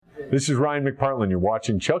This is Ryan McPartlin. You're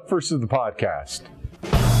watching Chuck versus the Podcast.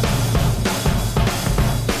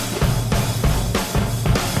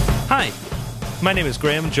 Hi, my name is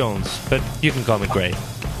Graham Jones, but you can call me Gray.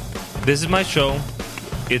 This is my show.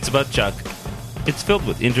 It's about Chuck. It's filled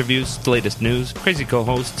with interviews, the latest news, crazy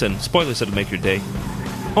co-hosts, and spoilers that'll make your day.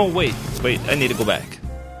 Oh, wait, I need to go back.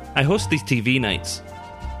 I host these TV nights.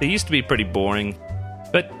 They used to be pretty boring,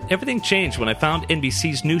 but everything changed when I found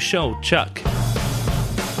NBC's new show, Chuck.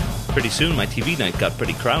 Pretty soon, my TV night got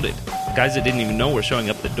pretty crowded. Guys I didn't even know were showing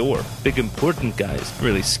up the door. Big, important guys.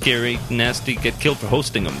 Really scary, nasty, get killed for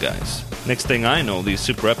hosting them guys. Next thing I know, these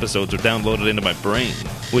super episodes are downloaded into my brain,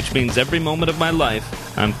 which means every moment of my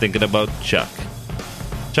life, I'm thinking about Chuck.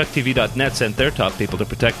 ChuckTV.net sent their top people to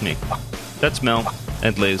protect me. That's Mel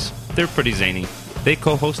and Liz. They're pretty zany. They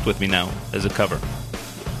co-host with me now as a cover.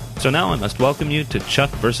 So now I must welcome you to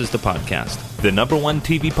Chuck versus the Podcast, the #1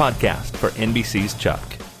 TV podcast for NBC's Chuck.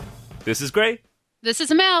 This is Gray. This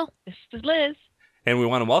is Mel. This is Liz. And we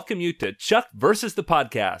want to welcome you to Chuck versus the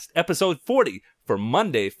Podcast, episode 40 for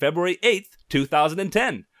Monday, February 8th,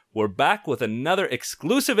 2010. We're back with another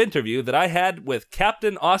exclusive interview that I had with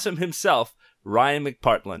Captain Awesome himself, Ryan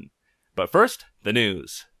McPartlin. But first, the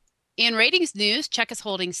news. In ratings news, Chuck is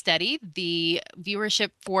holding steady. The viewership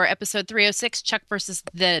for episode 306, Chuck versus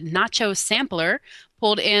the Nacho Sampler,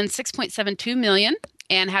 pulled in 6.72 million.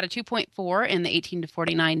 And had a 2.4 in the 18 to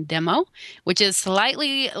 49 demo, which is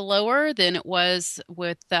slightly lower than it was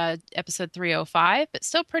with episode 305, but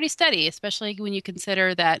still pretty steady, especially when you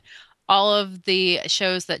consider that all of the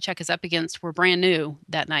shows that Chuck is up against were brand new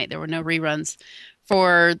that night. There were no reruns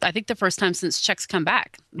for, I think, the first time since Chuck's come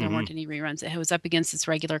back. There weren't any reruns. It was up against its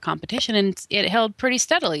regular competition, and it held pretty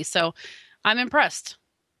steadily. So I'm impressed.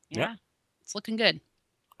 Yeah. It's looking good.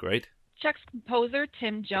 Great. Chuck's composer,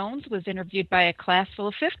 Tim Jones, was interviewed by a class full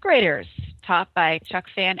of fifth graders, taught by Chuck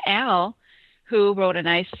fan Al, who wrote a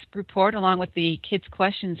nice report along with the kids'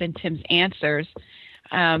 questions and Tim's answers.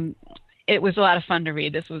 It was a lot of fun to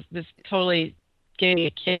read. This totally gave me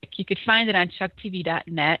a kick. You could find it on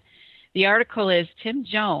ChuckTV.net. The article is, Tim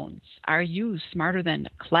Jones, are you smarter than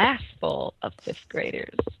a class full of fifth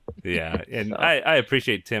graders? Yeah, and so. I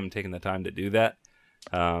appreciate Tim taking the time to do that.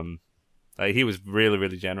 He was really,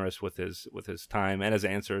 really generous with his time and his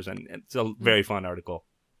answers, and it's a very fun article.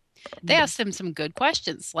 They asked him some good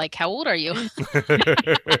questions, like, how old are you?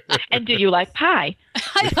 And do you like pie?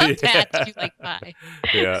 I love that. Do you like pie?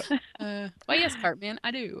 Yeah. Well, yes, Cartman, I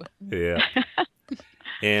do. Yeah.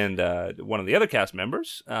 And one of the other cast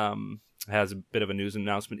members has a bit of a news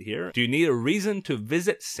announcement here. Do you need a reason to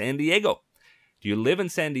visit San Diego? Do you live in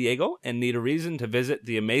San Diego and need a reason to visit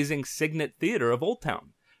the amazing Signet Theater of Old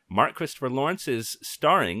Town? Mark Christopher Lawrence is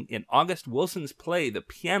starring in August Wilson's play The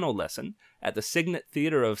Piano Lesson at the Signet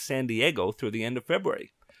Theater of San Diego through the end of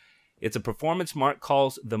February. It's a performance Mark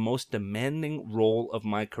calls the most demanding role of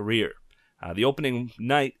my career. The opening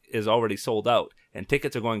night is already sold out, and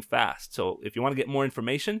tickets are going fast. So if you want to get more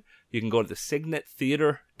information, you can go to the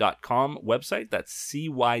signettheater.com website. That's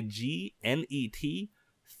CYGNET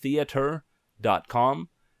theater.com.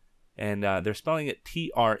 And they're spelling it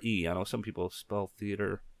TRE. I know some people spell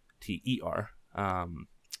theater TER.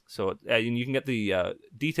 So you can get the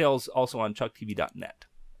details also on ChuckTV.net.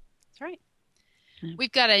 That's right.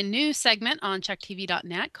 We've got a new segment on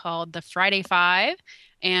ChuckTV.net called The Friday Five,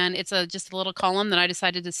 and it's just a little column that I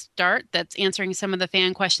decided to start that's answering some of the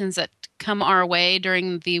fan questions that come our way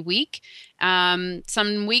during the week.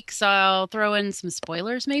 Some weeks I'll throw in some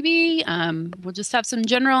spoilers maybe. We'll just have some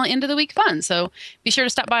general end of the week fun. So be sure to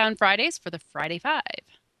stop by on Fridays for the Friday Five.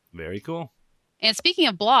 Very cool. And speaking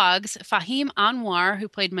of blogs, Fahim Anwar, who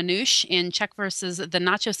played Manoush in Chuck versus the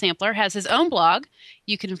Nacho Sampler, has his own blog.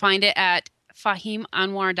 You can find it at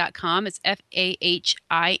FahimAnwar.com. It's FAHIMANWAR,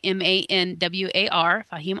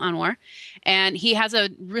 Fahim Anwar. And he has a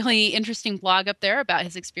really interesting blog up there about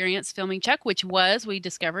his experience filming Chuck, which was, we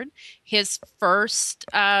discovered, his first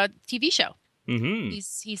TV show. Mm-hmm.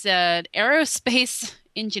 He's an aerospace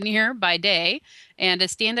engineer by day and a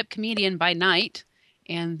stand-up comedian by night.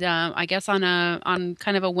 And I guess on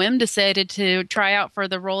kind of a whim decided to try out for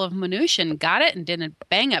the role of Manoush and got it and did a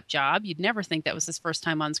bang-up job. You'd never think that was his first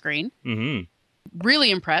time on screen. Mm-hmm.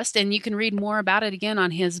 Really impressed. And you can read more about it again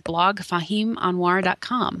on his blog,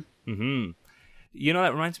 FahimAnwar.com. Mm-hmm. You know,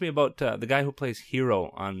 that reminds me about the guy who plays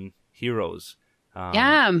Hero on Heroes.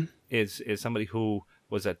 Is somebody who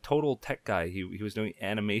was a total tech guy. He was doing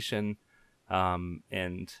animation and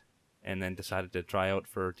then decided to try out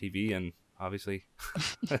for TV, and obviously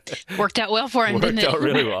worked out well for him, didn't it? Worked out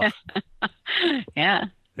really well. Yeah.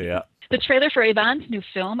 Yeah. The trailer for Yvonne's new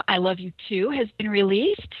film, I Love You Too, has been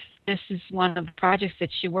released. this is one of the projects that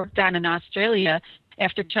she worked on in Australia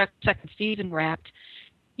after Chuck's second season wrapped.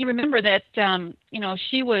 You remember that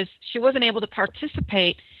she wasn't able to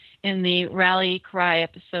participate in the Rally Cry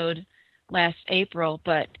episode last April,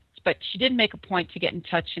 but she did make a point to get in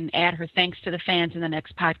touch and add her thanks to the fans in the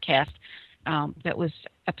next podcast. That was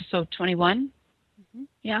episode 21. Mm-hmm.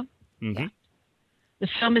 Yeah. Mm-hmm. Yeah. The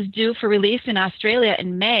film is due for release in Australia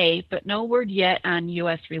in May, but no word yet on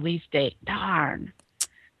U.S. release date. Darn.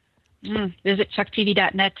 Visit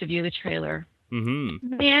chucktv.net to view the trailer.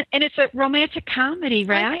 Mm-hmm. Man, and it's a romantic comedy,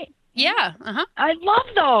 right? Yeah. Uh-huh. I love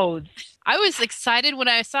those. I was excited when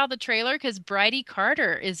I saw the trailer because Bridie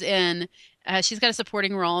Carter is in. She's got a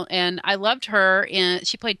supporting role, and I loved her.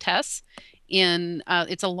 She played Tess in.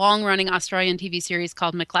 It's a long-running Australian TV series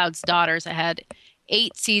called McLeod's Daughters. It had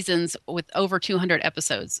 8 seasons with over 200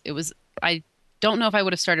 episodes. I don't know if I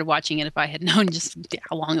would have started watching it if I had known just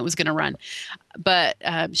how long it was going to run. But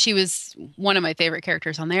she was one of my favorite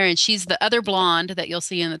characters on there, and she's the other blonde that you'll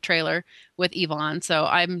see in the trailer with Yvonne. So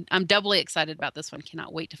I'm doubly excited about this one.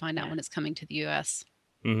 Cannot wait to find out when it's coming to the U.S.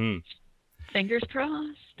 Mm-hmm. Fingers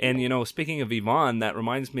crossed. And speaking of Yvonne, that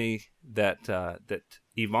reminds me that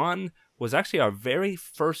Yvonne was actually our very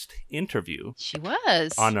first interview. She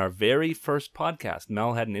was on our very first podcast.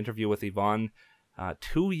 Mel had an interview with Yvonne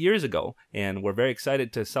 2 years ago, and we're very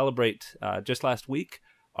excited to celebrate just last week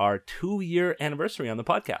our 2-year anniversary on the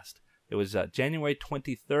podcast. It was January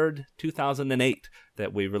 23rd, 2008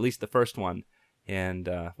 that we released the first one, and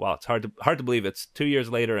wow, it's hard to believe it's 2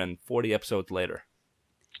 years later and 40 episodes later.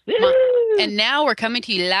 And now we're coming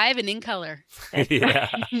to you live and in color. Yeah,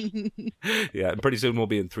 yeah. And pretty soon we'll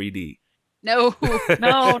be in 3D. No,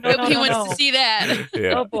 nobody wants no. to see that.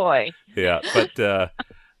 Yeah. Oh boy. Yeah, but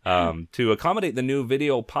to accommodate the new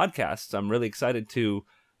video podcasts, I'm really excited to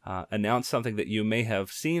announce something that you may have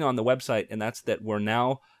seen on the website, and that's that we're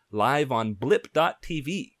now live on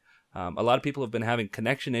blip.tv. A lot of people have been having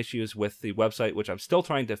connection issues with the website, which I'm still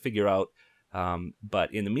trying to figure out.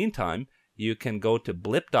 But in the meantime, you can go to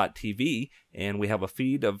blip.tv, and we have a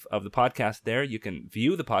feed of the podcast there. You can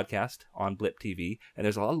view the podcast on Blip TV, and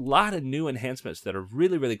there's a lot of new enhancements that are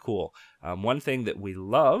really, really cool. One thing that we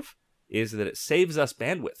love is that it saves us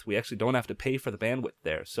bandwidth. We actually don't have to pay for the bandwidth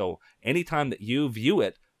there. So anytime that you view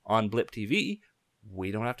it on Blip TV,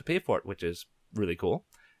 we don't have to pay for it, which is really cool.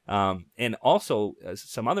 And also,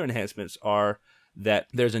 some other enhancements are that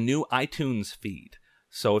there's a new iTunes feed.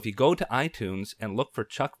 So if you go to iTunes and look for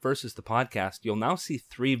Chuck versus the podcast, you'll now see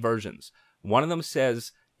 3 versions. One of them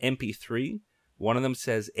says MP3, one of them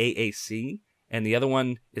says AAC, and the other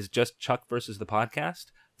one is just Chuck versus the podcast.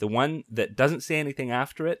 The one that doesn't say anything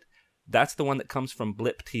after it, that's the one that comes from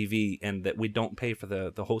Blip TV and that we don't pay for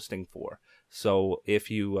the hosting for. So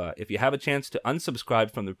if you have a chance to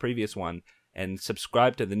unsubscribe from the previous one and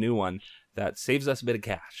subscribe to the new one, that saves us a bit of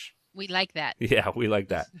cash. We like that. Yeah, we like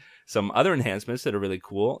that. Some other enhancements that are really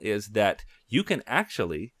cool is that you can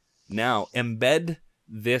actually now embed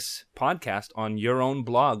this podcast on your own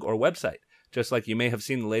blog or website. Just like you may have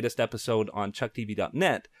seen the latest episode on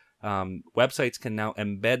chucktv.net, websites can now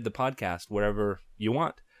embed the podcast wherever you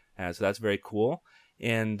want. So that's very cool.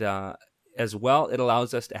 And as well, it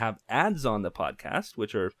allows us to have ads on the podcast,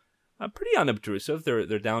 which are pretty unobtrusive.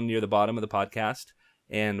 They're down near the bottom of the podcast.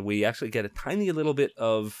 And we actually get a tiny little bit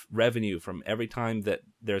of revenue from every time that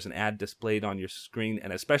there's an ad displayed on your screen,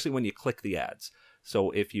 and especially when you click the ads.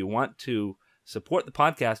 So if you want to support the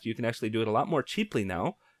podcast, you can actually do it a lot more cheaply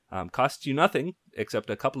now. Costs you nothing except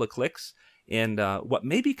a couple of clicks. And what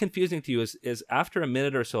may be confusing to you is after a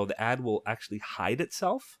minute or so, the ad will actually hide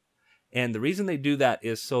itself. And the reason they do that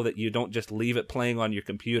is so that you don't just leave it playing on your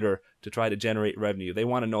computer to try to generate revenue. They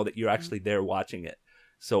want to know that you're actually there watching it.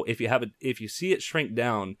 So if you see it shrink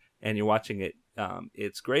down and you're watching it,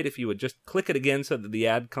 it's great if you would just click it again so that the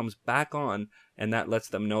ad comes back on, and that lets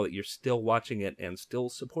them know that you're still watching it and still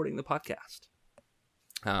supporting the podcast.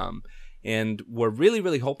 And we're really,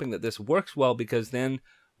 really hoping that this works well, because then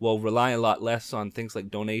we'll rely a lot less on things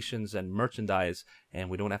like donations and merchandise, and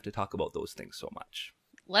we don't have to talk about those things so much.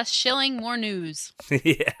 Less shilling, more news.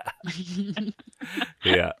 Yeah.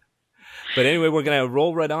 Yeah. But anyway, we're going to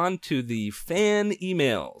roll right on to the fan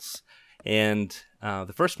emails. And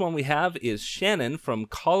the first one we have is Shannon from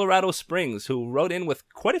Colorado Springs, who wrote in with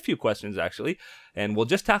quite a few questions, actually. And we'll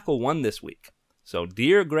just tackle one this week. So,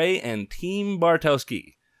 Dear Gray and Team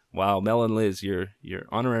Bartowski. Wow, Mel and Liz, you're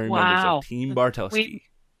honorary members of Team Bartowski.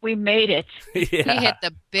 We made it. Yeah. We hit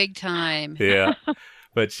the big time. Yeah.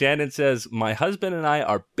 But Shannon says, my husband and I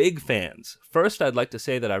are big fans. First, I'd like to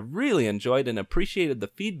say that I really enjoyed and appreciated the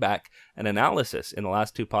feedback and analysis in the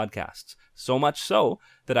last 2 podcasts. So much so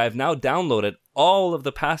that I've now downloaded all of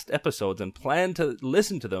the past episodes and plan to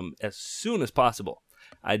listen to them as soon as possible.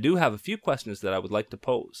 I do have a few questions that I would like to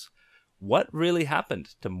pose. What really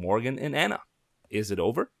happened to Morgan and Anna? Is it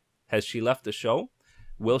over? Has she left the show?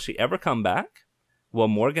 Will she ever come back? Will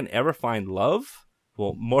Morgan ever find love?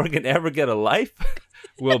 Will Morgan ever get a life?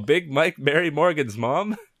 Will Big Mike marry Morgan's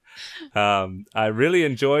mom? I really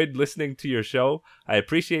enjoyed listening to your show. I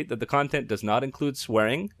appreciate that the content does not include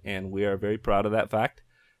swearing, and we are very proud of that fact.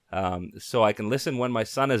 So I can listen when my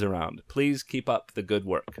son is around. Please keep up the good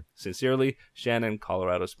work. Sincerely, Shannon,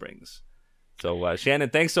 Colorado Springs. So, Shannon,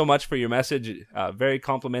 thanks so much for your message. Very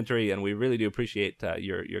complimentary, and we really do appreciate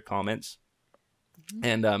your comments.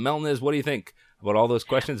 And Melniz, what do you think about all those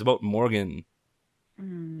questions about Morgan? I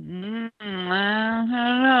don't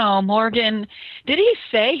know. Morgan, did he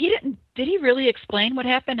say did he really explain what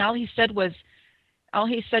happened? All he said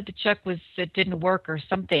to Chuck was it didn't work or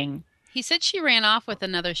something. He said she ran off with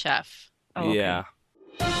another chef. Oh, okay. Yeah.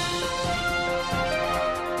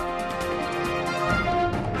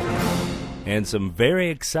 And some very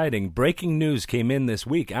exciting breaking news came in this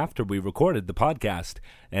week after we recorded the podcast,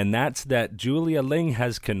 and that's that Julia Ling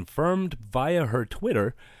has confirmed via her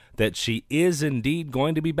Twitter that she is indeed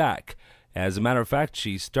going to be back. As a matter of fact,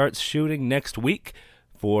 she starts shooting next week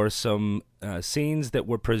for some scenes that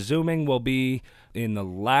we're presuming will be in the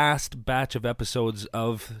last batch of episodes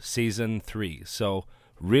of Season 3. So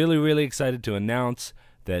really, really excited to announce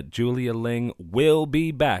that Julia Ling will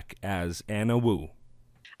be back as Anna Wu.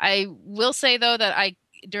 I will say, though, that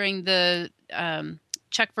during the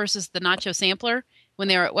Chuck versus the Nacho Sampler, when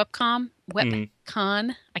they were at WebCon,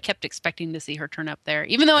 I kept expecting to see her turn up there.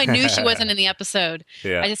 Even though I knew she wasn't in the episode,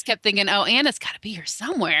 I just kept thinking, oh, Anna's got to be here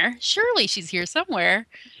somewhere. Surely she's here somewhere.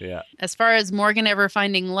 Yeah. As far as Morgan ever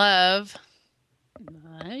finding love,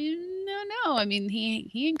 I don't know. I mean,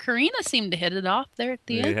 he and Karina seemed to hit it off there at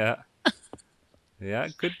the end. Yeah. Yeah,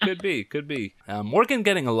 could be. Morgan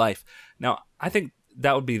getting a life. Now, I think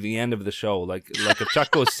that would be the end of the show. Like if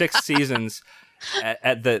Chuck goes 6 seasons,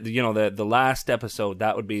 at the last episode,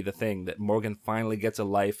 that would be the thing, that Morgan finally gets a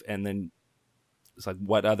life, and then it's like,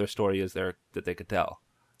 what other story is there that they could tell?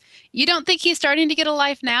 You don't think he's starting to get a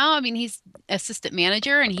life now? I mean, he's assistant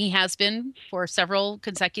manager, and he has been for several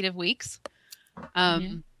consecutive weeks.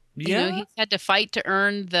 You know, he's had to fight to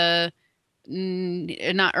earn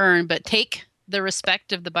take the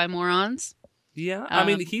respect of the Bimorons. Yeah, I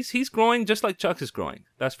mean, he's growing just like Chuck is growing.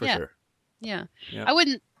 That's for sure. Yeah.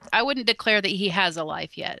 I wouldn't declare that he has a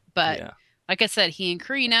life yet, but like I said, he and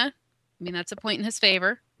Karina, I mean, that's a point in his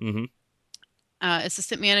favor. Mm-hmm.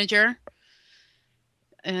 Assistant manager.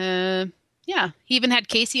 He even had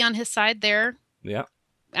Casey on his side there. Yeah.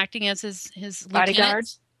 Acting as his bodyguard.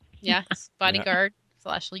 Yeah, his bodyguard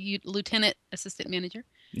 / lieutenant assistant manager.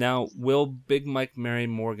 Now, will Big Mike marry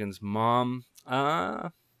Morgan's mom?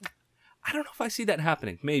 I don't know if I see that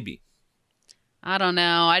happening. Maybe. I don't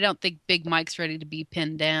know. I don't think Big Mike's ready to be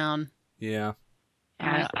pinned down. Yeah.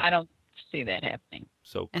 I don't see that happening.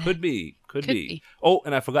 So could be. Could be. Oh,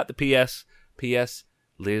 and I forgot the P.S. P.S.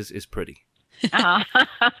 Liz is pretty. I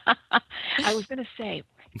was going to say,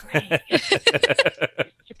 right.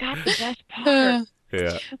 Forgot the best part.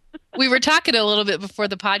 Yeah. We were talking a little bit before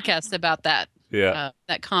the podcast about that. Yeah.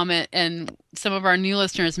 That comment, and some of our new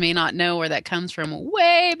listeners may not know where that comes from.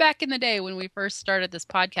 Way back in the day when we first started this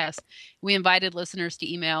podcast, we invited listeners to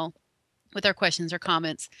email with their questions or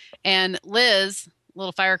comments. And Liz,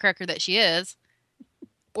 little firecracker that she is,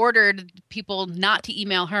 ordered people not to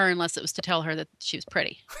email her unless it was to tell her that she was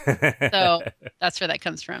pretty. So that's where that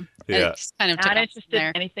comes from. Yeah. Just kind of not interested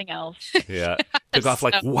in anything else. Yeah. Took off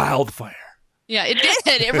like wildfire. Yeah, it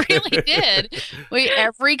did. It really did.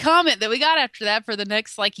 Every comment that we got after that for the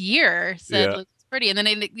next year said Liz was pretty, and then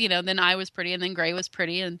then I was pretty, and then Gray was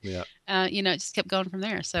pretty, and it just kept going from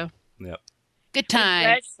there. So good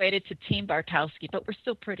times. We graduated to Team Bartowski, but we're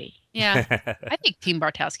still pretty. Yeah, I think Team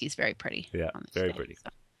Bartowski is very pretty. Yeah, very pretty. So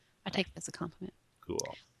I take it as a compliment.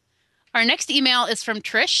 Cool. Our next email is from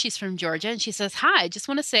Trish. She's from Georgia, and she says, "Hi, just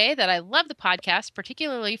want to say that I love the podcast,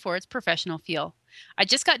 particularly for its professional feel. I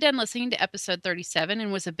just got done listening to episode 37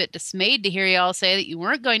 and was a bit dismayed to hear you all say that you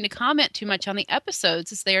weren't going to comment too much on the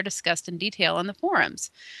episodes as they are discussed in detail on the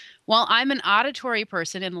forums. While I'm an auditory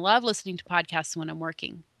person and love listening to podcasts when I'm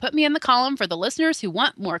working, put me in the column for the listeners who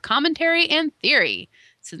want more commentary and theory.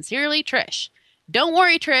 Sincerely, Trish." Don't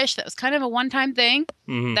worry, Trish. That was kind of a one-time thing.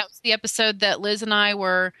 Mm-hmm. That was the episode that Liz and I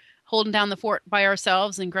were holding down the fort by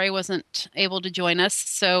ourselves, and Gray wasn't able to join us.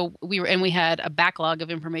 So we had a backlog of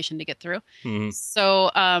information to get through. Mm-hmm. So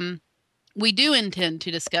we do intend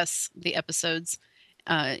to discuss the episodes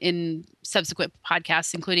in subsequent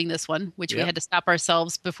podcasts, including this one, which we had to stop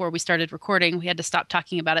ourselves before we started recording. We had to stop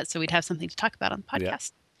talking about it so we'd have something to talk about on the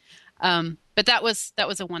podcast. But that was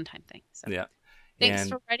a one-time thing. So thanks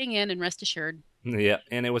for writing in, and rest assured. Yeah,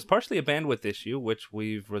 and it was partially a bandwidth issue, which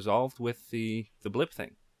we've resolved with the blip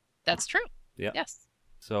thing. That's true. Yeah. Yes.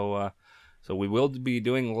 So we will be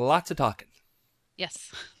doing lots of talking.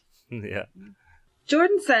 Yes. Yeah.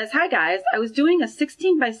 Jordan says, "Hi guys, I was doing a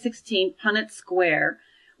 16 by 16 Punnett square,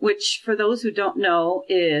 which for those who don't know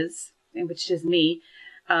which is me.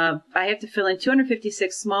 I have to fill in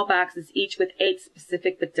 256 small boxes, each with 8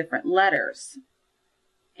 specific but different letters.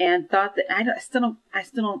 And thought that I still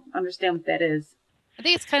don't understand what that is. I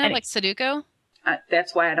think it's kind of like Sudoku.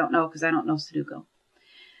 That's why I don't know, because I don't know Sudoku.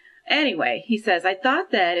 Anyway, he says, I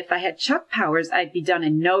thought that if I had Chuck powers, I'd be done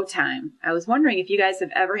in no time. I was wondering if you guys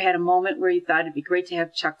have ever had a moment where you thought it'd be great to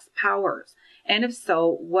have Chuck's powers. And if so,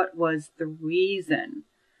 what was the reason?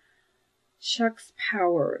 Chuck's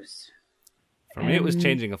powers. For me, it was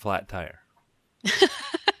changing a flat tire.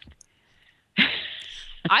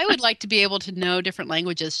 I would like to be able to know different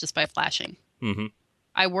languages just by flashing. Mm-hmm.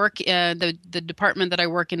 I work the department that I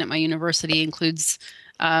work in at my university includes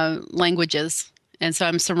languages, and so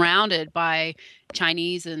I'm surrounded by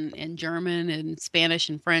Chinese and German and Spanish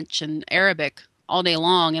and French and Arabic all day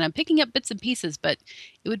long, and I'm picking up bits and pieces. But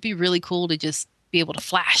it would be really cool to just be able to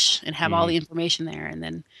flash and have all the information there, and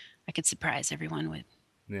then I could surprise everyone with.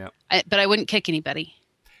 Yeah. But I wouldn't kick anybody.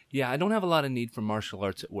 Yeah, I don't have a lot of need for martial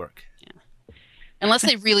arts at work. Yeah. Unless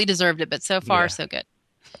they really deserved it, but so far, so good.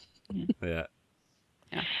 Yeah.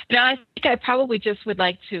 No, I think I probably just would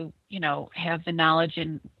like to, have the knowledge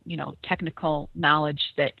and, technical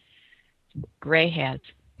knowledge that Gray has.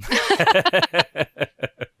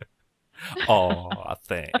 Oh,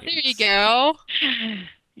 thanks. There you go.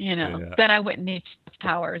 Then I wouldn't need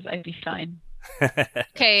powers. I'd be fine.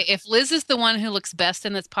 Okay, if Liz is the one who looks best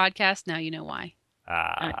in this podcast, now you know why.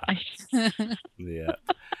 Yeah.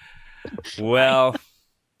 Well,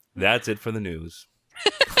 that's it for the news.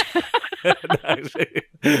 and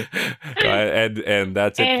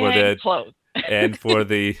that's it for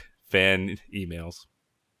the fan emails.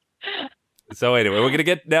 So anyway, we're going to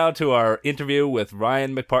get now to our interview with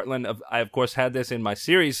Ryan McPartland. I, of course, had this in my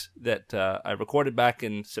series that I recorded back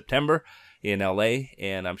in September in LA,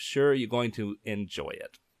 and I'm sure you're going to enjoy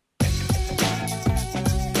it.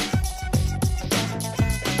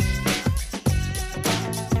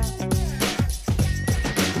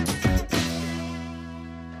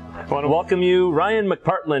 I want to welcome you, Ryan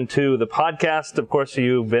McPartland, to the podcast. Of course,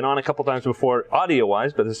 you've been on a couple times before,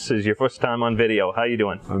 audio-wise, but this is your first time on video. How are you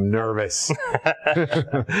doing? I'm nervous.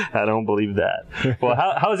 I don't believe that. Well,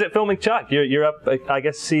 how is it filming Chuck? You're up, I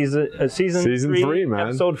guess, season 3, man.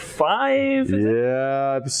 Episode 5?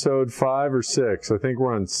 Yeah, episode 5 or 6. I think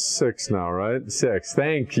we're on 6 now, right? 6.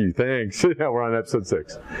 Thank you. Thanks. Yeah, we're on episode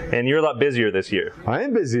 6. And you're a lot busier this year. I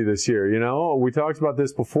am busy this year. We talked about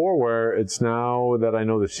this before, where it's now that I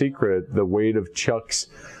know the secret. The weight of Chuck's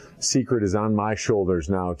secret is on my shoulders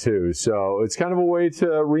now too. So it's kind of a way to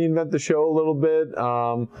reinvent the show a little bit,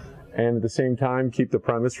 and at the same time keep the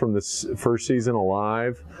premise from this first season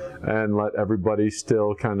alive, and let everybody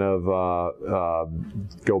still kind of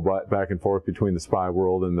go back and forth between the spy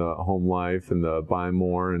world and the home life and the buy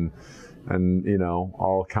more, and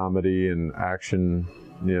all comedy and action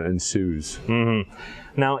ensues. Mm-hmm.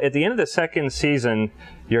 Now, at the end of the second season,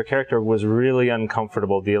 your character was really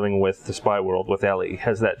uncomfortable dealing with the spy world with Ellie.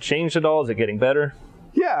 Has that changed at all? Is it getting better?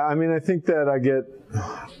 Yeah, I mean, I think that I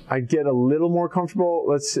get a little more comfortable.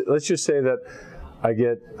 Let's just say that I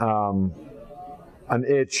get an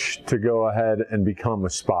itch to go ahead and become a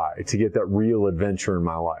spy, to get that real adventure in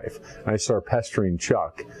my life. And I start pestering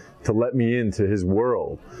Chuck to let me into his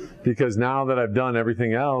world, because now that I've done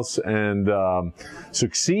everything else and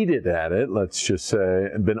succeeded at it, let's just say,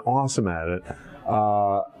 and been awesome at it,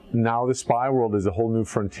 now the spy world is a whole new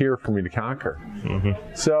frontier for me to conquer.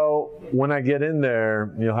 Mm-hmm. So when I get in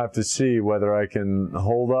there, you'll have to see whether I can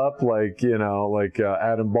hold up like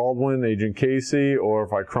Adam Baldwin, Agent Casey, or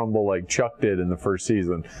if I crumble like Chuck did in the first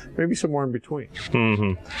season. Maybe somewhere in between.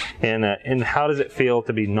 Mm-hmm. And how does it feel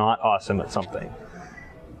to be not awesome at something?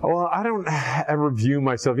 Well, I don't ever view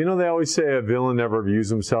myself. They always say a villain never views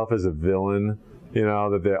himself as a villain.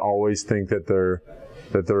 That they always think that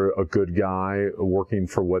they're a good guy working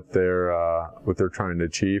for what they're trying to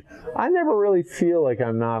achieve. I never really feel like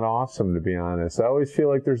I'm not awesome, to be honest. I always feel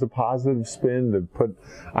like there's a positive spin to put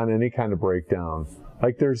on any kind of breakdown.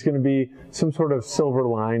 Like there's going to be some sort of silver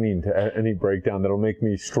lining to any breakdown that'll make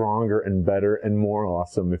me stronger and better and more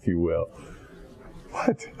awesome, if you will.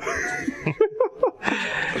 What?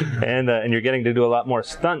 And you're getting to do a lot more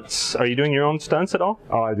stunts. Are you doing your own stunts at all?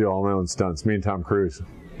 Oh, I do all my own stunts. Me and Tom Cruise.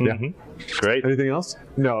 Yeah. Great. Anything else?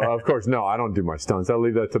 No, of course. No, I don't do my stunts. I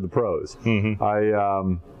leave that to the pros. I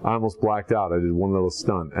almost blacked out. I did one little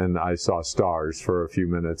stunt, and I saw stars for a few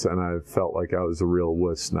minutes, and I felt like I was a real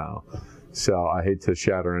wuss now. So I hate to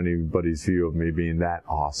shatter anybody's view of me being that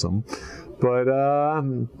awesome, but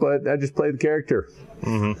I just played the character.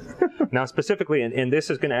 Now, specifically, and this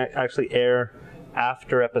is going to actually air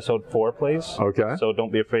after episode 4 plays. Okay. So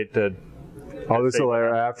don't be afraid to. Oh, this will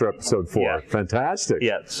air after episode 4. Yeah. Fantastic.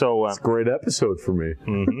 Yeah. So it's a great episode for me.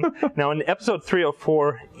 Now, in episode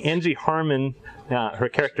 304, Angie Harmon, her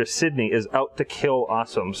character Sydney, is out to kill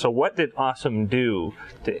Awesome. So what did Awesome do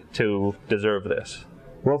to deserve this?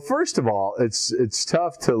 Well, first of all, it's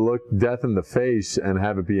tough to look death in the face and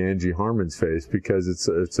have it be Angie Harmon's face, because it's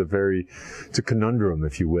a conundrum,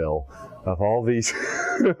 if you will, of all these.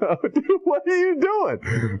 What are you doing?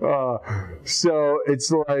 So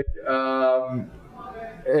it's like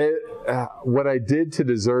what I did to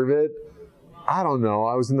deserve it. I don't know.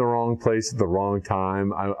 I was in the wrong place at the wrong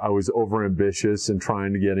time. I was overambitious and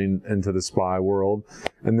trying to get into the spy world.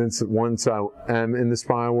 And then once I am in the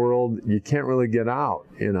spy world, you can't really get out,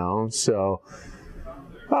 you know? So,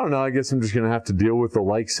 I don't know. I guess I'm just going to have to deal with the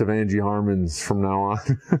likes of Angie Harmon's from now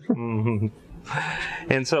on.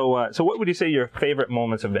 And so what would you say your favorite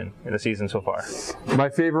moments have been in the season so far? My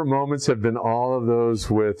favorite moments have been all of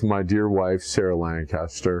those with my dear wife, Sarah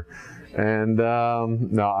Lancaster. And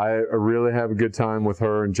no, I really have a good time with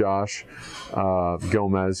her and Josh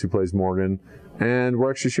Gomez, who plays Morgan. And we're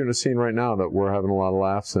actually shooting a scene right now that we're having a lot of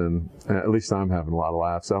laughs in. At least I'm having a lot of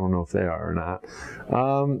laughs. I don't know if they are or not.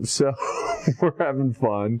 So we're having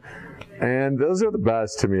fun. And those are the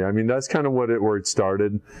best to me. I mean, that's kind of where it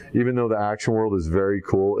started. Even though the action world is very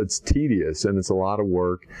cool, it's tedious and it's a lot of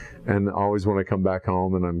work. And always when I come back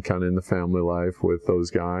home and I'm kind of in the family life with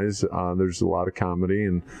those guys, there's a lot of comedy,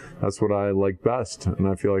 and that's what I like best, and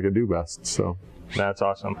I feel like I do best. So that's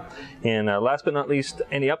awesome. And last but not least,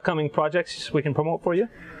 any upcoming projects we can promote for you?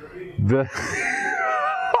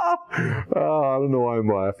 I don't know why I'm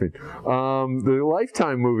laughing. The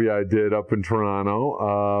Lifetime movie I did up in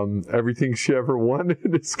Toronto, Everything She Ever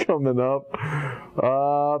Wanted, is coming up.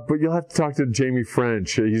 But you'll have to talk to Jamie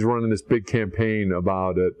French. He's running this big campaign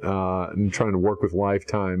about it, and trying to work with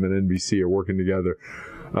Lifetime and NBC are working together.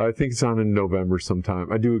 I think it's on in November sometime.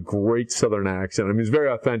 I do a great Southern accent. I mean, it's very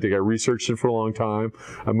authentic. I researched it for a long time.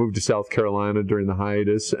 I moved to South Carolina during the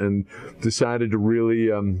hiatus and decided to really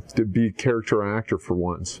to be a character actor for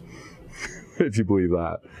once, if you believe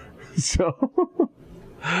that. So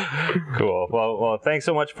cool. Well, thanks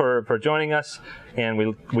so much for joining us,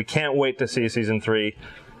 and we can't wait to see season 3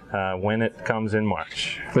 when it comes in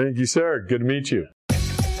March. Thank you, sir. Good to meet you.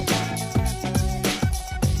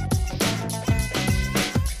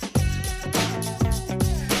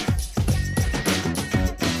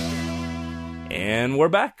 And we're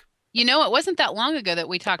back. You know, it wasn't that long ago that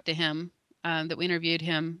we talked to him, that we interviewed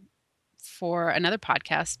him for another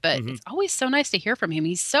podcast, but it's always so nice to hear from him.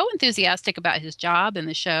 He's so enthusiastic about his job and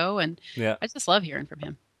the show, and I just love hearing from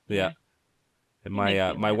him. Yeah. And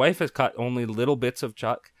my wife has caught only little bits of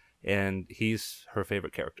Chuck, and he's her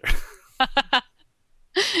favorite character.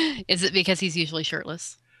 Is it because he's usually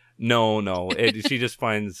shirtless? No. She just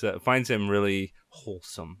finds him really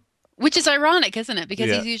wholesome. Which is ironic, isn't it? Because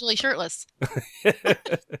he's usually shirtless.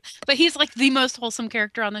 But he's like the most wholesome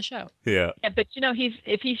character on the show. Yeah. Yeah, but you know,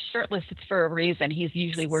 if he's shirtless, it's for a reason. He's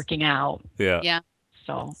usually working out. Yeah. Yeah.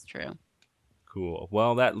 So that's true. Cool.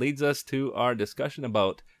 Well, that leads us to our discussion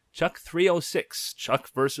about Chuck 306, Chuck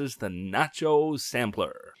versus the Nacho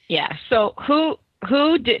Sampler. Yeah. So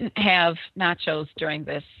who didn't have nachos during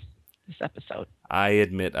this episode? I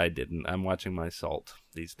admit I didn't. I'm watching my salt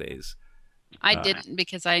these days. I didn't,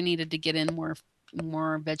 because I needed to get in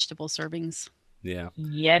more vegetable servings. Yeah.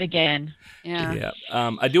 Yet again. Yeah.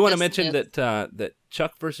 I do want to mention that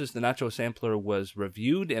Chuck versus the Nacho Sampler was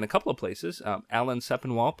reviewed in a couple of places. Alan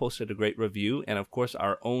Sepinwall posted a great review, and of course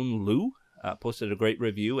our own Lou posted a great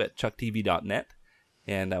review at chucktv.net.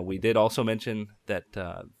 And we did also mention that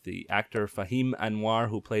the actor Fahim Anwar,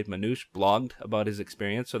 who played Manoush, blogged about his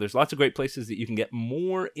experience. So there's lots of great places that you can get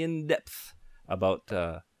more in depth about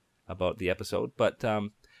the episode. But I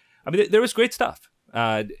mean, there was great stuff,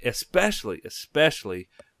 especially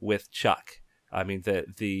with Chuck. I mean,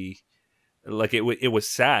 it was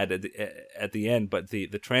sad at the end, but the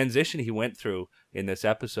transition he went through in this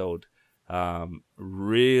episode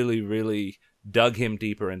really dug him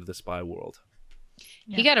deeper into the spy world.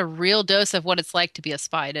 He got a real dose of what it's like to be a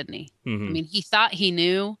spy, didn't he? Mm-hmm. I mean, he thought he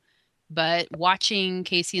knew, but watching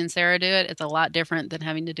Casey and Sarah do it, it's a lot different than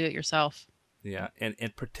having to do it yourself. Yeah, and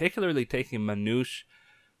particularly taking Manouche,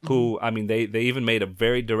 who, I mean, they even made a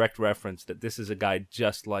very direct reference that this is a guy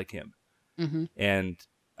just like him. Mm-hmm. And,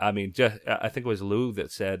 I mean, I think it was Lou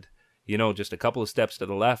that said, you know, just a couple of steps to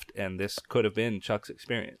the left, and this could have been Chuck's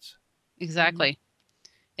experience. Exactly.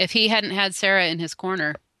 If he hadn't had Sarah in his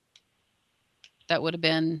corner, that would have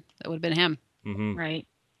been him. Mm-hmm. Right.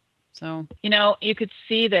 So, You know, you could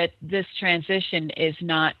see that this transition is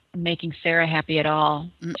not making Sarah happy at all.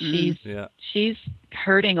 Mm-mm. She's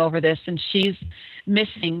hurting over this, and she's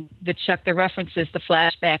missing the references, the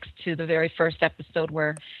flashbacks to the very first episode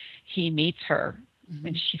where he meets her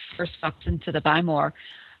when she first walks into the Buy More.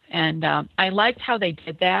 And I liked how they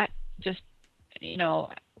did that. Just, you know,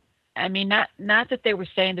 I mean, not that they were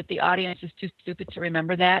saying that the audience is too stupid to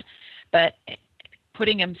remember that, but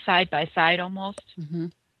putting them side by side almost. Mm-hmm.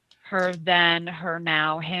 Her then, her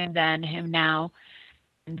now, him then, him now.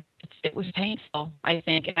 And it was painful, I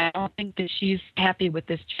think. And I don't think that she's happy with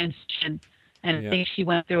this transition. And I think she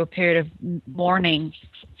went through a period of mourning.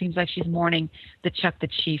 Seems like she's mourning the Chuck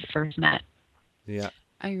that she first met. Yeah.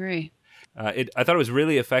 I agree. I thought it was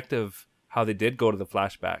really effective how they did go to the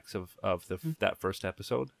flashbacks of that first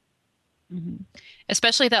episode. Mm-hmm.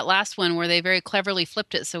 Especially that last one where they very cleverly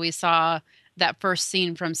flipped it so we saw that first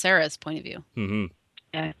scene from Sarah's point of view. Mm-hmm.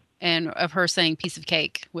 Yeah. And of her saying piece of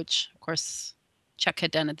cake, which, of course, Chuck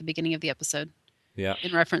had done at the beginning of the episode. Yeah.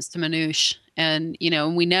 In reference to Manouche. And, you know,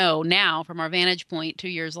 we know now from our vantage point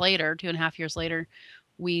 2.5 years later,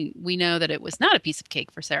 we know that it was not a piece of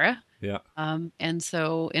cake for Sarah. Yeah. And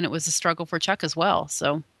it was a struggle for Chuck as well.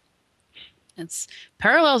 So it's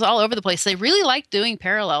parallels all over the place. They really like doing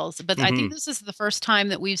parallels, but I think this is the first time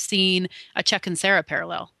that we've seen a Chuck and Sarah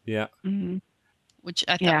parallel. Yeah. Mm-hmm. Which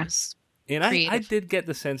I thought was and creative. I did get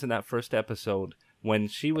the sense in that first episode when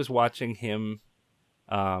she was watching him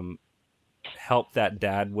help that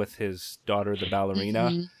dad with his daughter, the ballerina.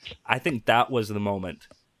 Mm-hmm. I think that was the moment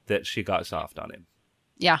that she got soft on him.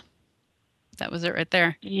 Yeah. That was it right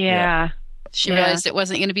there. Yeah. She realized it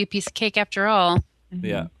wasn't going to be a piece of cake after all. Mm-hmm.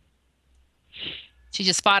 Yeah. She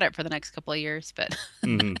just fought it for the next couple of years, but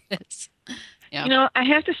it's, You know, I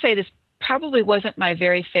have to say this probably wasn't my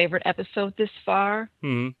very favorite episode this far,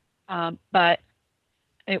 but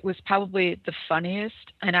it was probably the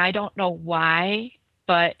funniest, and I don't know why,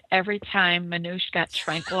 but every time Manouche got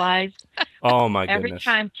tranquilized, oh my every goodness,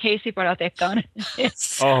 time Casey brought out that gun,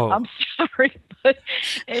 oh, I'm sorry, but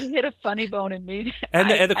it hit a funny bone in me.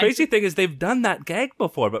 And the crazy thing is they've done that gag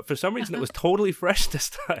before, but for some reason it was totally fresh this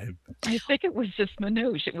time. I think it was just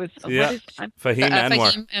Manouche. It was Fahim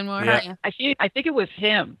Anwar. Anwar. I think it was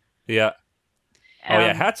him. Yeah. Oh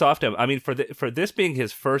yeah, hats off to him. I mean, for this being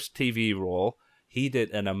his first TV role, he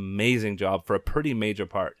did an amazing job for a pretty major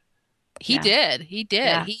part. He did.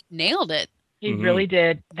 Yeah. He nailed it. He really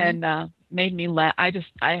did, and made me laugh.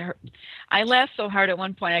 I laughed so hard at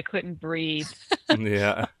one point I couldn't breathe.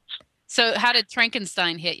 Yeah. So how did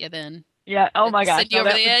Frankenstein hit you then? Yeah. Oh my gosh. Send you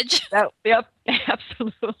over the edge? Yep.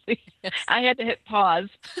 Absolutely. Yes. I had to hit pause.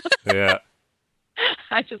 Yeah.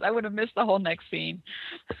 I would have missed the whole next scene.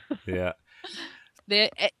 Yeah.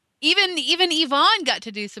 Even Yvonne got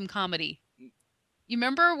to do some comedy. You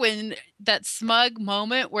remember when that smug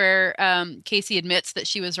moment where Casey admits that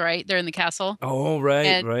she was right there in the castle? Oh,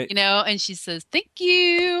 right, right. You know, and she says, "Thank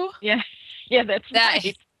you." Yeah, that's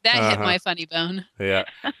right. That hit my funny bone. Yeah.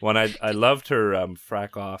 When I loved her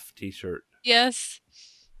frack off T-shirt. Yes.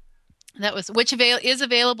 That was is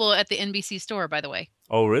available at the NBC store, by the way.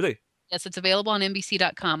 Oh, really? Yes, it's available on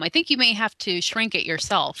NBC.com. I think you may have to shrink it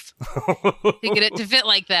yourself to get it to fit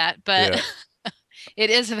like that, but it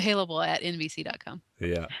is available at NBC.com.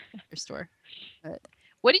 Yeah. Your store. But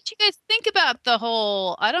what did you guys think about the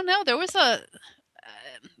whole? I don't know. There was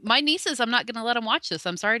my nieces. I'm not going to let them watch this.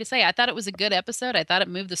 I'm sorry to say. I thought it was a good episode. I thought it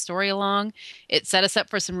moved the story along. It set us up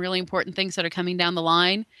for some really important things that are coming down the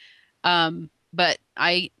line. But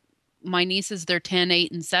my nieces, they're 10,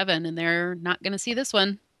 8, and 7, and they're not going to see this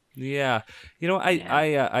one. Yeah. You know,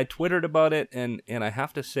 I Twittered about it, and I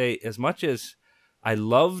have to say, as much as I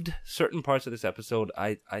loved certain parts of this episode,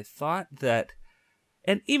 I thought that,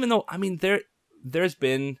 and even though, I mean, there's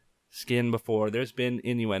been skin before, there's been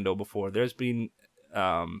innuendo before, there's been,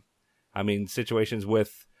 situations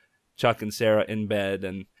with Chuck and Sarah in bed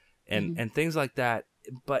and things like that,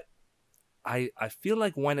 but I feel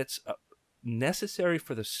like when it's necessary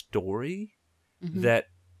for the story, that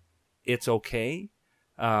it's okay.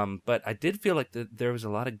 But I did feel like there was a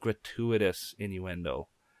lot of gratuitous innuendo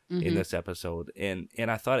in this episode. And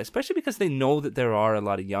I thought, especially because they know that there are a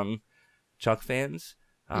lot of young Chuck fans,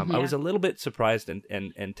 I was a little bit surprised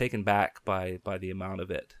and taken back by the amount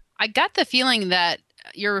of it. I got the feeling that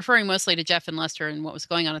you're referring mostly to Jeff and Lester and what was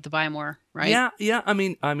going on at the Buy More, right? Yeah. I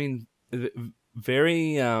mean,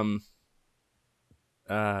 very,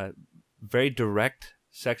 very direct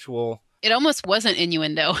sexual. It almost wasn't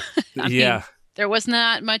innuendo. I yeah. mean, there was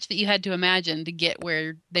not much that you had to imagine to get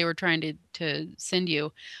where they were trying to send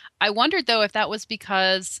you. I wondered, though, if that was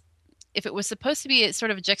because if it was supposed to be a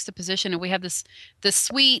sort of a juxtaposition, and we have this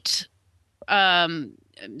sweet,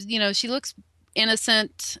 she looks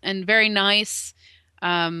innocent and very nice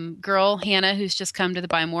girl, Hannah, who's just come to the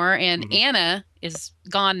Buy More, and Anna is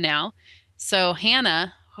gone now. So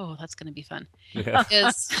Hannah, that's going to be fun. Yeah.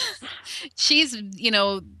 She's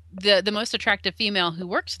the most attractive female who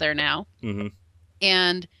works there now.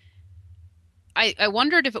 And I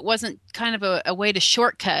wondered if it wasn't kind of a way to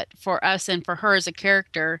shortcut for us and for her as a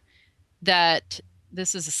character that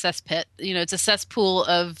this is a cesspit. It's a cesspool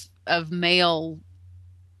of male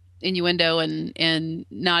innuendo and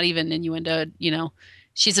not even innuendo.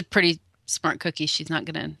 She's a pretty smart cookie. She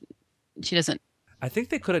doesn't. I think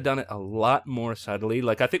they could have done it a lot more subtly.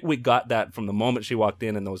 Like, I think we got that from the moment she walked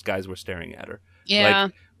in and those guys were staring at her. Yeah.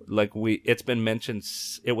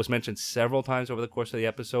 It was mentioned several times over the course of the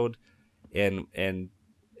episode, and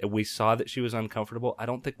we saw that she was uncomfortable. I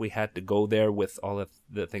don't think we had to go there with all of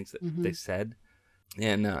the things that they said.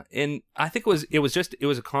 And I think it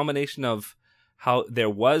was a combination of how there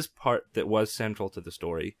was part that was central to the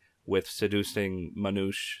story with seducing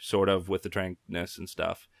Manoush, sort of with the drunkenness and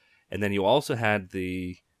stuff. And then you also had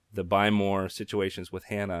the Buy More situations with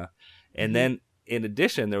Hannah. And then, in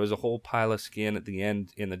addition, there was a whole pile of skin at the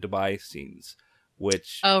end in the Dubai scenes,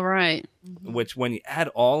 which... Oh, right. Which, when you add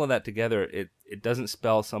all of that together, it doesn't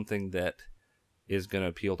spell something that is going to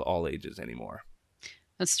appeal to all ages anymore.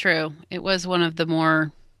 That's true. It was one of the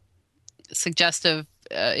more suggestive,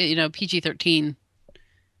 PG-13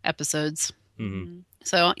 episodes.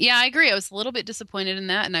 So, yeah, I agree. I was a little bit disappointed in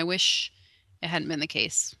that, and I wish it hadn't been the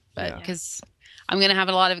case. But because I'm going to have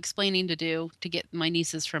a lot of explaining to do to get my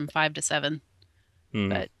nieces from 5 to 7.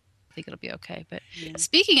 But I think it'll be okay. But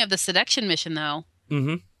speaking of the seduction mission, though,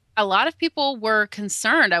 a lot of people were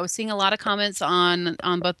concerned. I was seeing a lot of comments on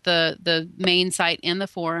both the main site and the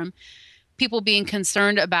forum, people being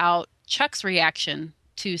concerned about Chuck's reaction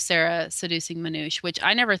to Sarah seducing Manoush, which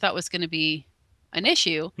I never thought was going to be an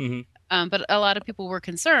issue. But a lot of people were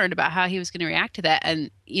concerned about how he was going to react to that.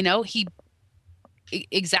 And, he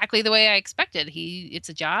exactly the way I expected. It's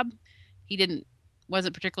a job. He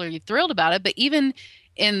wasn't particularly thrilled about it, but even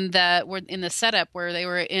in the setup where they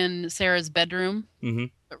were in Sarah's bedroom,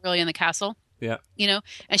 but really in the castle, and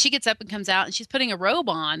she gets up and comes out and she's putting a robe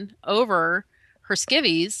on over her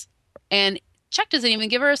skivvies, and Chuck doesn't even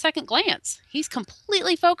give her a second glance. He's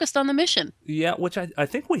completely focused on the mission. Yeah, which I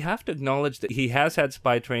think we have to acknowledge that he has had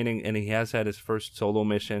spy training and he has had his first solo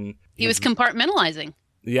mission. He was compartmentalizing.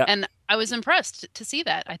 Yeah. And I was impressed to see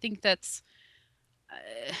that. I think that's,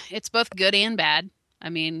 it's both good and bad. I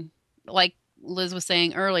mean, like Liz was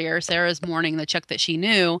saying earlier, Sarah's mourning the Chuck that she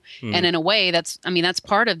knew. And in a way, that's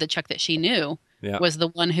part of the Chuck that she knew was the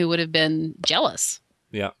one who would have been jealous.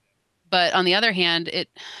 Yeah. But on the other hand, it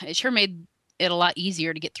sure made it a lot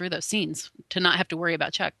easier to get through those scenes, to not have to worry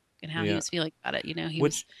about Chuck and how he was feeling about it.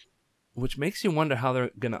 Which makes you wonder how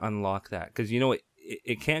they're going to unlock that. Because,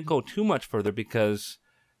 it can't go too much further because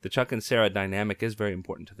the Chuck and Sarah dynamic is very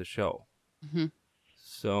important to the show.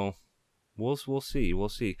 So we'll see. We'll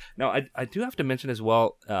see. Now, I do have to mention as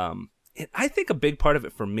well, I think a big part of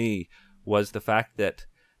it for me was the fact that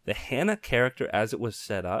the Hannah character as it was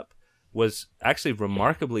set up was actually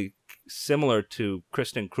remarkably similar to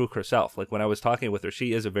Kristen Kruk herself. Like, when I was talking with her,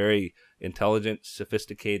 she is a very intelligent,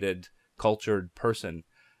 sophisticated, cultured person.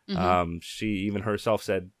 She even herself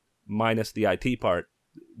said, minus the IT part,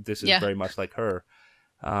 this is very much like her.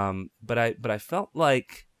 But I felt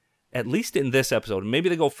like, at least in this episode, maybe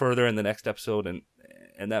they go further in the next episode,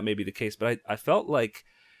 and that may be the case, but I felt like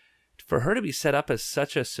for her to be set up as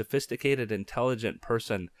such a sophisticated, intelligent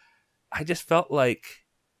person, I just felt like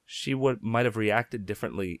she might have reacted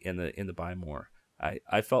differently in the Buy More.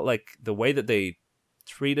 I felt like the way that they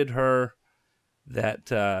treated her,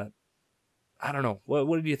 that I don't know.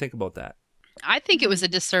 What did you think about that? I think it was a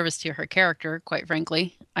disservice to her character, quite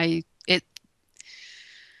frankly. And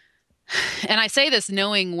I say this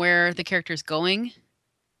knowing where the character's going,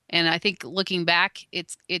 and I think looking back,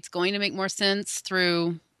 it's going to make more sense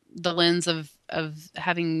through the lens of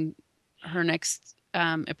having her next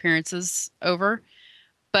appearances over.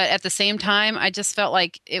 But at the same time, I just felt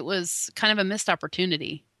like it was kind of a missed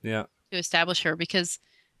opportunity Yeah. to establish her, because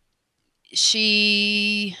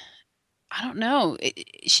she, I don't know,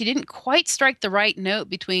 she didn't quite strike the right note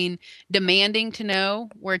between demanding to know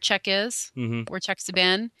where Chuck is, Mm-hmm. where Chuck's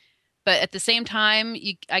been, but at the same time,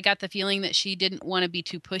 I got the feeling that she didn't want to be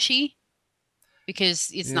too pushy, because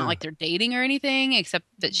it's not Yeah. like they're dating or anything, except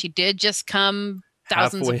that she did just come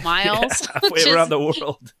thousands of miles halfway around the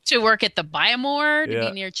world to work at the Buy-A-More to Yeah.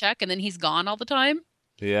 be near Chuck, and then he's gone all the time.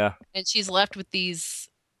 Yeah. And she's left with these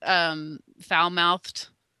foul-mouthed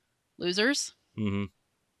losers. Mm-hmm.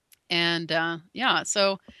 And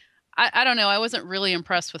so I don't know. I wasn't really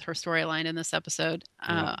impressed with her storyline in this episode.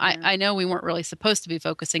 Yeah. I know we weren't really supposed to be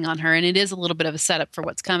focusing on her, and it is a little bit of a setup for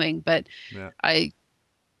what's coming, but Yeah. I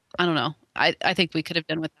don't know. I think we could have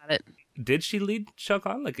done without it. Did she lead Chuck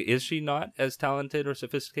on? Like, is she not as talented or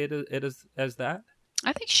sophisticated as that?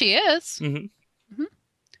 I think she is. Mm-hmm.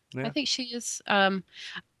 Yeah. I think she is. I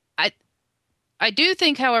do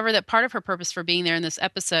think, however, that part of her purpose for being there in this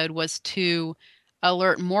episode was to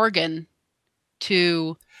alert Morgan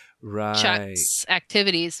to Right. Chuck's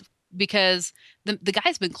activities, because the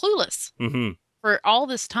guy's been clueless Mm-hmm. for all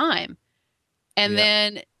this time. And Yeah.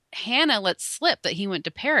 then Hannah lets slip that he went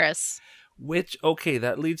to Paris. Which, okay,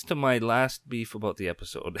 that leads to my last beef about the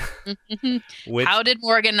episode. Which, How did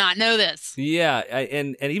Morgan not know this? yeah,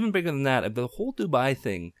 and even bigger than that, the whole Dubai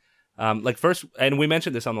thing. Like first, and we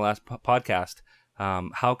mentioned this on the last podcast.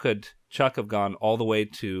 How could Chuck have gone all the way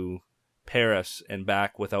to Paris and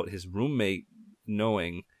back without his roommate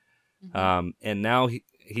knowing? And now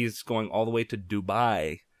he's going all the way to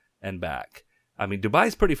Dubai and back. I mean,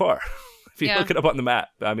 Dubai's pretty far. If you Yeah. look it up on the map,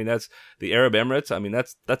 I mean, that's the Arab Emirates. I mean,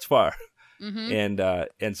 that's far. Mm-hmm.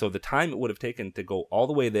 And so the time it would have taken to go all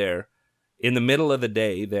the way there in the middle of the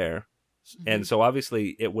day there. And so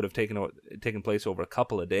obviously it would have taken place over a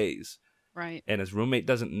couple of days. Right. And his roommate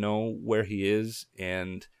doesn't know where he is,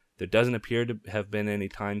 and there doesn't appear to have been any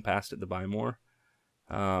time passed at the Buy-A-More.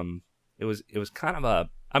 It was kind of a,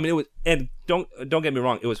 I mean, it was, and don't get me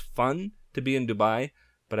wrong, it was fun to be in Dubai,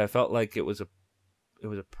 but I felt like it was a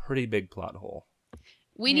pretty big plot hole.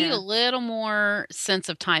 We need a little more sense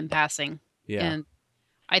of time passing. Yeah. And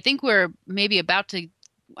I think we're maybe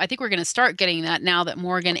I think we're going to start getting that now that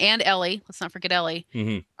Morgan and Ellie, let's not forget Ellie,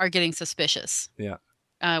 Mm-hmm. are getting suspicious. Yeah.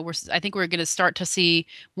 I think we're going to start to see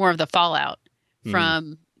more of the fallout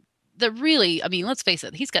from the really, I mean, let's face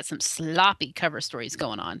it, he's got some sloppy cover stories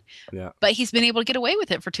going on. Yeah. But he's been able to get away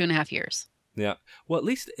with it for 2.5 years. Yeah. Well, at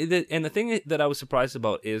least, and the thing that I was surprised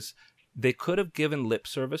about is they could have given lip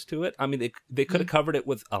service to it. I mean, they could have covered it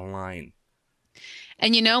with a line.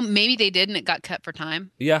 And maybe they did, and it got cut for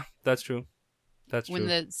time. Yeah, that's true. That's when true.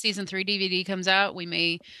 the season 3 DVD comes out, we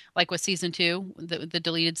may, like with season 2, the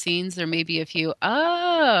deleted scenes, there may be a few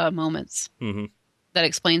moments that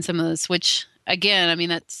explain some of this, which again, I mean,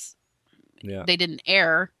 that's, they didn't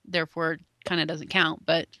air, therefore it kind of doesn't count,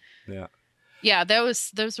 but yeah,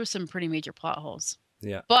 those were some pretty major plot holes.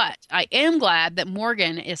 Yeah. But I am glad that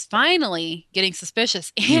Morgan is finally getting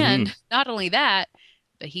suspicious, and not only that,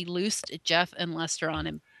 but he loosed Jeff and Lester on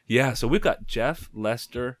him. Yeah, so we've got Jeff,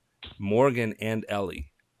 Lester, Morgan, and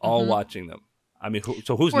Ellie all watching them. I mean, who's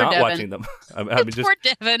Poor not Devin. watching them? I mean, just, Poor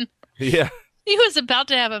Devin. Yeah. He was about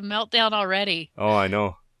to have a meltdown already. Oh, I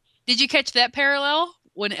know. Did you catch that parallel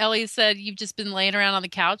when Ellie said you've just been laying around on the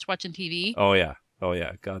couch watching TV? Oh yeah,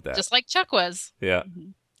 got that. Just like Chuck was. Yeah.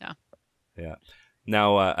 Yeah.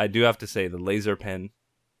 Now, I do have to say the laser pen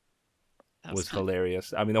was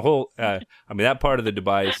hilarious. I mean, the whole, that part of the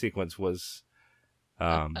Dubai sequence was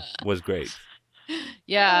great.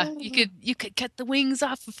 Yeah, you could cut the wings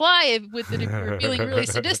off a fly with it if you're feeling really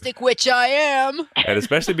sadistic, which I am. And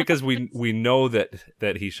especially because we know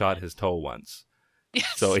that he shot his toe once.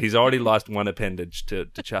 Yes. So he's already lost one appendage to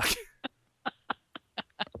Chuck.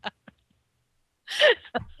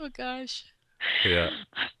 Oh gosh. Yeah.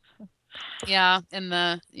 Yeah,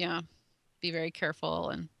 and be very careful,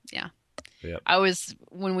 and I was,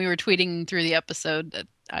 when we were tweeting through the episode, that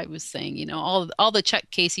I was saying, all the Chuck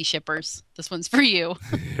Casey shippers, this one's for you.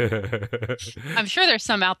 I'm sure there's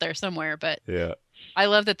some out there somewhere, but yeah, I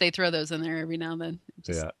love that they throw those in there every now and then.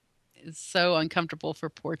 It's so uncomfortable for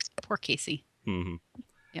poor Casey. Mm-hmm.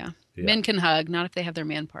 Yeah. Men can hug, not if they have their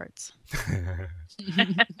man parts.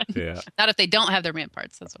 Yeah. Not if they don't have their man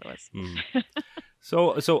parts. That's what it was. Mm.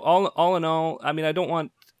 So all in all, I mean, I don't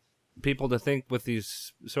want people to think with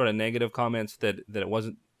these sort of negative comments that it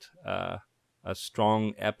wasn't a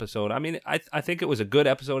strong episode. I mean, I think it was a good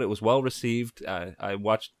episode. It was well received. I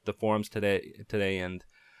watched the forums today,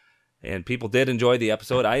 and people did enjoy the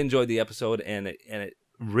episode. I enjoyed the episode, and it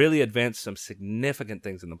really advanced some significant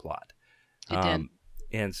things in the plot. It did.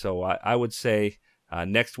 And so I would say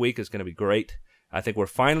Next week is going to be great. I think we're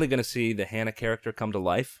finally going to see the Hannah character come to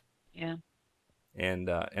life. Yeah. And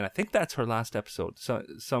I think that's her last episode. So,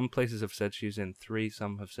 some places have said she's in 3,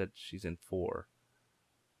 some have said she's in 4.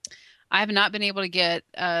 I have not been able to get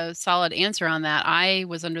a solid answer on that. I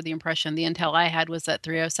was under the impression, the intel I had was that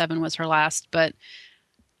 307 was her last, but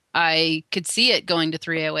I could see it going to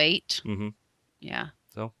 308. Mm-hmm. Yeah.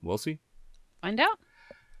 So we'll see. Find out.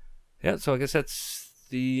 Yeah, so I guess that's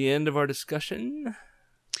the end of our discussion.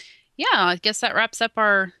 Yeah, I guess that wraps up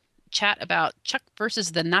our chat about Chuck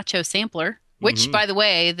versus the Nacho Sampler, which, by the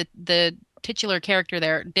way, the titular character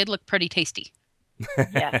there did look pretty tasty.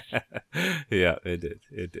 Yes. Yeah, it did.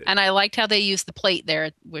 It did. And I liked how they used the plate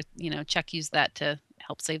there with, Chuck used that to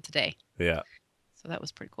help save the day. Yeah. So that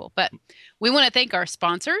was pretty cool. But we want to thank our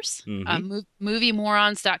sponsors,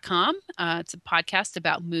 MovieMorons.com. It's a podcast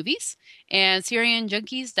about movies. And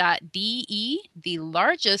SyrianJunkies.de, the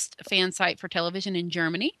largest fan site for television in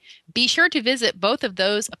Germany. Be sure to visit both of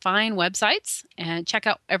those fine websites and check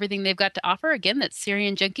out everything they've got to offer. Again, that's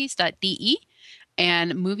SyrianJunkies.de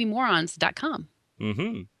and MovieMorons.com.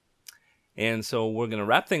 Mm-hmm. And so we're going to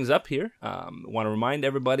wrap things up here. Want to remind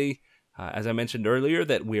everybody, as I mentioned earlier,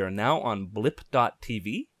 that we are now on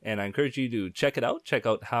blip.tv, and I encourage you to check it out. Check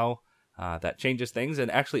out how that changes things.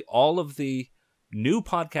 And actually, all of the new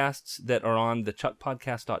podcasts that are on the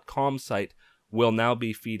chuckpodcast.com site will now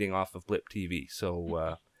be feeding off of Blip TV.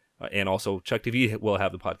 So, and also Chuck TV will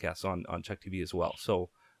have the podcasts on Chuck TV as well.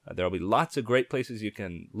 So there will be lots of great places you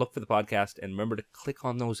can look for the podcast, and remember to click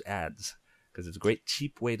on those ads because it's a great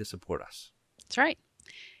cheap way to support us. That's right.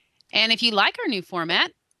 And if you like our new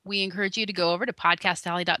format, we encourage you to go over to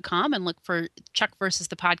podcastalley.com and look for Chuck versus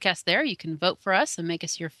the podcast there. You can vote for us and make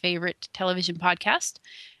us your favorite television podcast.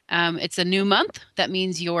 It's a new month. That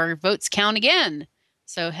means your votes count again.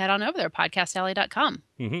 So head on over there, podcastalley.com.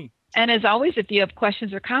 Mm-hmm. And as always, if you have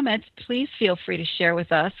questions or comments, please feel free to share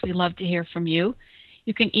with us. We love to hear from you.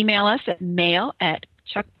 You can email us at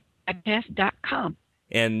mail@chuckpodcast.com.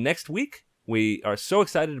 And next week, we are so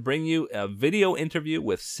excited to bring you a video interview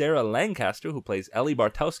with Sarah Lancaster, who plays Ellie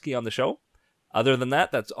Bartowski on the show. Other than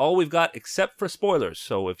that, that's all we've got except for spoilers.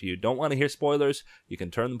 So if you don't want to hear spoilers, you can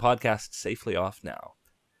turn the podcast safely off now.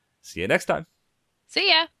 See you next time. See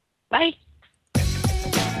ya. Bye.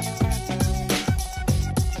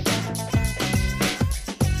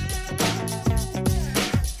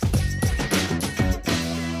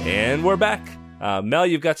 And we're back. Mel,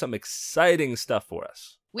 you've got some exciting stuff for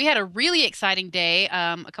us. We had a really exciting day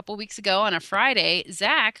a couple weeks ago on a Friday.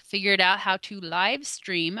 Zach figured out how to live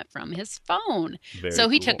stream from his phone. So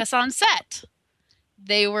he took us on set.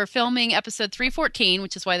 They were filming episode 314,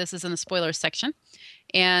 which is why this is in the spoilers section.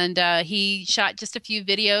 And he shot just a few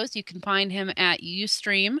videos. You can find him at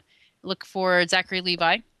Ustream. Look for Zachary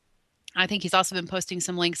Levi. I think he's also been posting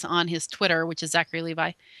some links on his Twitter, which is Zachary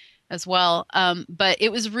Levi as well. But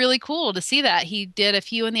it was really cool to see that. He did a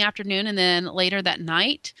few in the afternoon, and then later that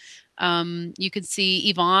night, you could see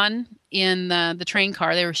Yvonne in the train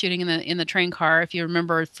car. They were shooting in the train car. If you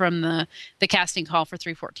remember from the casting call for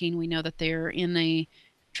 314, we know that they're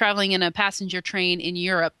traveling in a passenger train in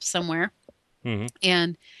Europe somewhere.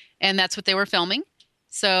 Mm-hmm. And that's what they were filming.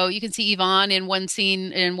 So you can see Yvonne in one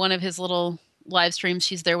scene in one of his little live streams.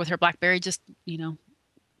 She's there with her BlackBerry, just,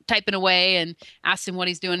 typing away, and asks him what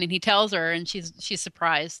he's doing, and he tells her, and she's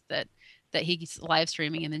surprised that he's live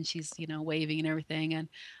streaming, and then she's waving and everything. And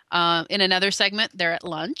in another segment, they're at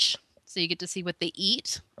lunch, so you get to see what they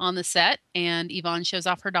eat on the set. And Yvonne shows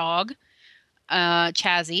off her dog,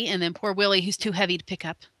 Chazzy, and then poor Willie, who's too heavy to pick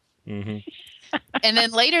up. Mm-hmm. And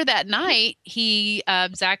then later that night,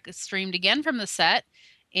 Zach streamed again from the set.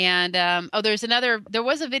 And there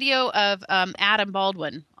was a video of Adam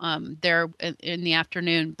Baldwin there in the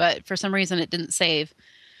afternoon, but for some reason it didn't save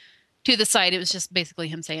to the site. It was just basically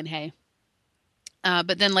him saying hey.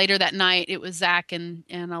 But then later that night, it was Zach and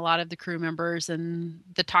a lot of the crew members and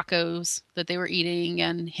the tacos that they were eating,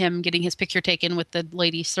 and him getting his picture taken with the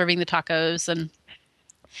lady serving the tacos. And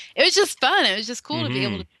it was just fun. It was just cool to be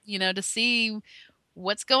able to, to see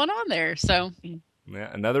what's going on there. So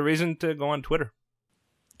yeah, another reason to go on Twitter.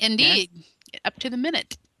 Indeed. Yes. Up to the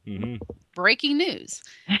minute. Mm-hmm. Breaking news.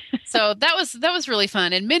 So that was really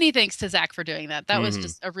fun. And many thanks to Zach for doing that. That was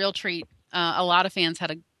just a real treat. A lot of fans had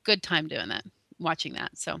a good time doing that, watching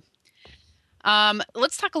that. So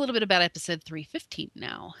let's talk a little bit about episode 315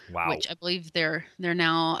 now. Wow. Which I believe they're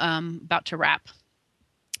now about to wrap.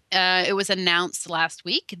 It was announced last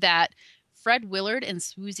week that Fred Willard and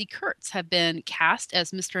Swoosie Kurtz have been cast as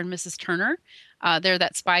Mr. and Mrs. Turner. They're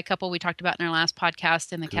that spy couple we talked about in our last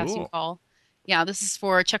podcast in the casting call. Yeah, this is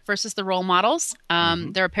for Chuck versus the Role Models.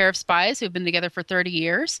 They're a pair of spies who've been together for 30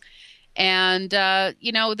 years. And,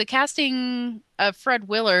 the casting of Fred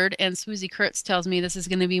Willard and Swoosie Kurtz tells me this is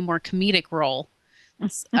going to be a more comedic role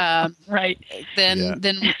Right.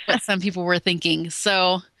 than what some people were thinking.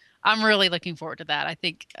 So I'm really looking forward to that. I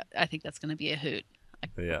think that's going to be a hoot.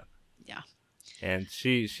 Yeah. Yeah. And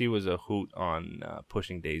she was a hoot on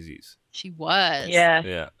Pushing Daisies. She was. Yeah.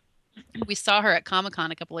 Yeah. We saw her at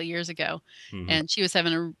Comic-Con a couple of years ago, Mhm. and she was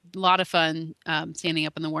having a lot of fun standing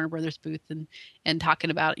up in the Warner Brothers booth and talking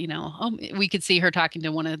about, we could see her talking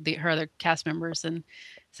to one of her other cast members and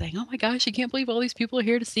saying, "Oh my gosh, I can't believe all these people are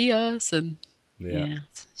here to see us." And Yeah.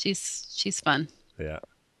 she's fun. Yeah.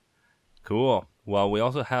 Cool. Well, we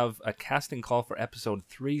also have a casting call for episode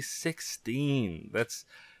 316. That's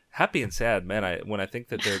happy and sad, man. When I think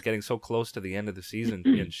that they're getting so close to the end of the season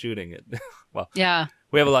in shooting it. Well, Yeah.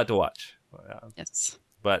 we have a lot to watch. Yes.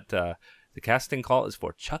 But the casting call is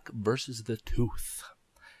for Chuck versus the Tooth.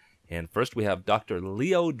 And first we have Dr.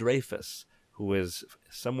 Leo Dreyfus, who is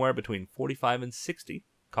somewhere between 45 and 60,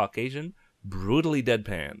 Caucasian, brutally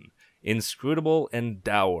deadpan, inscrutable and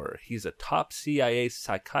dour. He's a top CIA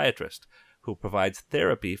psychiatrist who provides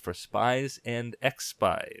therapy for spies and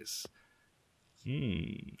ex-spies.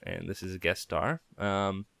 And this is a guest star.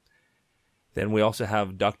 Then we also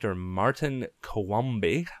have Dr. Martin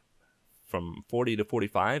Kawambe, from 40 to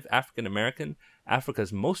 45, African-American,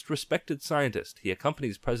 Africa's most respected scientist. He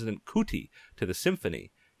accompanies President Kuti to the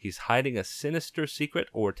symphony. He's hiding a sinister secret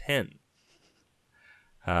or 10.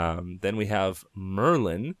 Then we have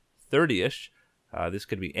Merlin, 30-ish. This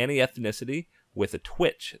could be any ethnicity with a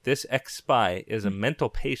twitch. This ex-spy is a mental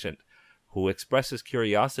patient who expresses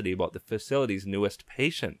curiosity about the facility's newest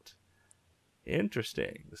patient.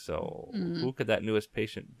 Interesting. So who could that newest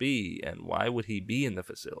patient be, and why would he be in the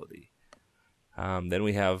facility? Then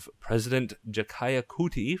we have President Jakaya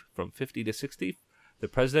Kuti, from 50 to 60. The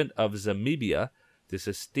president of Zamibia, this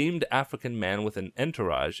esteemed African man with an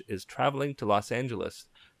entourage, is traveling to Los Angeles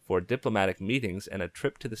for diplomatic meetings and a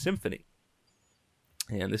trip to the symphony.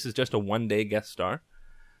 And this is just a one-day guest star.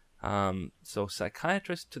 So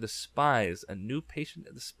psychiatrist to the spies, a new patient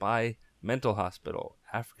at the spy mental hospital,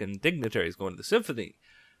 African dignitaries going to the symphony.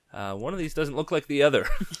 One of these doesn't look like the other.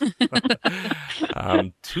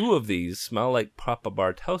 Two of these smell like Papa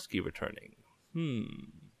Bartowski returning.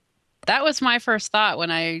 That was my first thought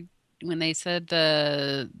when they said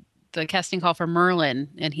the casting call for Merlin,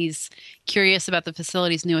 and he's curious about the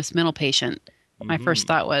facility's newest mental patient. My first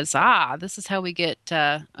thought was, this is how we get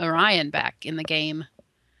Orion back in the game.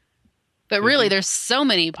 But really, there's so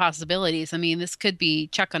many possibilities. I mean, this could be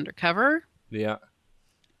Chuck undercover. Yeah.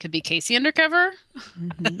 Could be Casey undercover.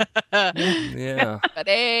 Yeah. But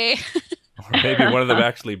hey. Or maybe one of them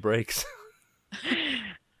actually breaks.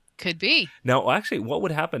 Could be. Now, actually, what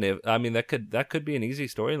would happen if? I mean, that could be an easy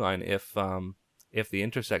storyline if the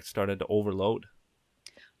intersect started to overload.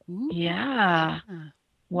 Ooh. Yeah.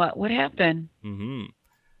 What would happen?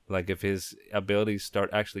 Like if his abilities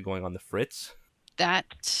start actually going on the fritz. That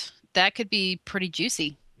could be pretty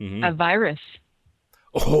juicy. A virus.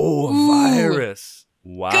 Oh, a virus!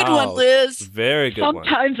 Wow, Good one, Liz. Very good one.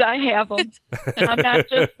 Sometimes I have them.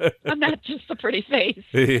 I'm not just a pretty face.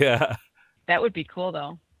 Yeah. That would be cool,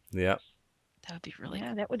 though. Yeah. That would be really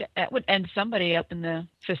Yeah, that would end somebody up in the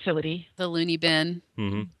facility. the loony bin.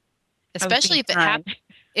 Mm-hmm. Especially if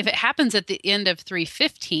it happens at the end of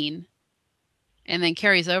 315 and then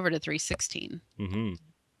carries over to 316. Mm-hmm.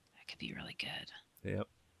 That could be really good. Yep.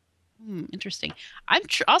 Interesting. I'm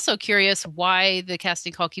also curious why the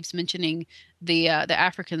casting call keeps mentioning the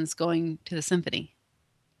Africans going to the symphony.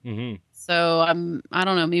 Mm-hmm. So I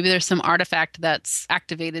don't know. Maybe there's some artifact that's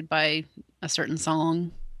activated by a certain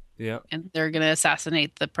song, Yeah. and they're going to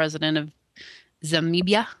assassinate the president of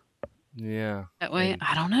Zamibia Yeah. that way. Maybe.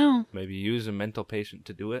 I don't know. Maybe use a mental patient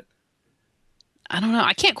to do it. I don't know.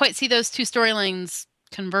 I can't quite see those two storylines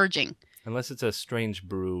converging. Unless it's a Strange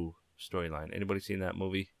Brew storyline. Anybody seen that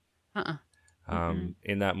movie?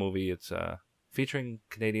 In that movie, it's featuring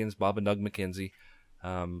Canadians Bob and Doug McKenzie.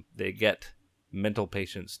 They get mental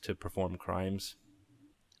patients to perform crimes.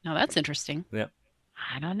 Now that's interesting. Yeah.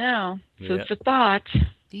 I don't know. Food Yeah. for thought.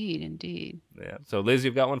 Indeed. Yeah. So, Liz,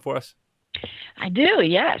 you've got one for us? I do,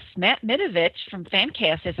 yes. Matt Mitovich from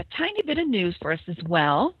Fancast has a tiny bit of news for us as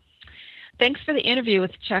well. Thanks for the interview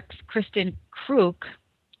with Chuck's Kristen Kruk.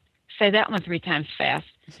 Say that one 3 times fast.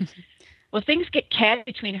 Well, things get catty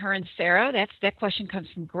between her and Sarah. That question comes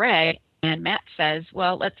from Greg. And Matt says,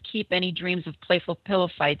 well, let's keep any dreams of playful pillow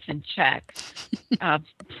fights in check.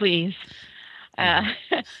 Please.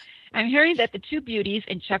 I'm hearing that the two beauties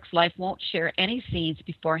in Chuck's life won't share any scenes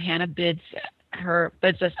before Hannah bids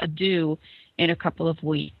us adieu in a couple of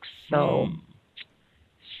weeks. So,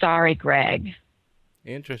 sorry, Greg.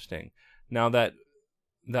 Interesting. Now that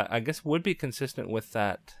I guess would be consistent with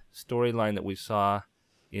that storyline that we saw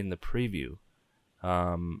in the preview.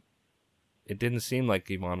 It didn't seem like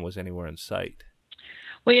Yvonne was anywhere in sight.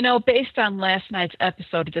 Well, based on last night's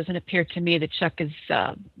episode, it doesn't appear to me that Chuck is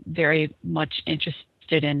very much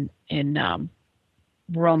interested in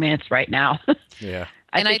romance right now. Yeah.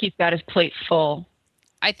 I think he's got his plate full.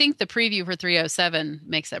 I think the preview for 307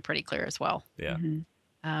 makes that pretty clear as well. Yeah.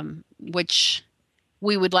 Which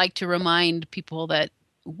we would like to remind people that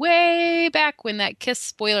way back when that kiss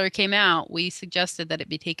spoiler came out, we suggested that it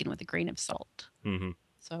be taken with a grain of salt. Mm-hmm.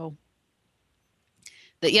 So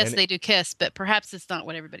that yes, they do kiss, but perhaps it's not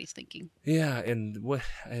what everybody's thinking. Yeah, and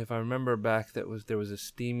if I remember back, there was a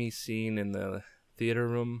steamy scene in the theater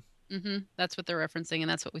room. Mm-hmm. That's what they're referencing, and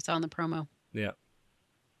that's what we saw in the promo. Yeah.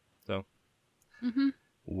 So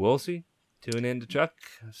we'll see. Tune in to Chuck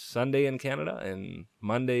Sunday in Canada and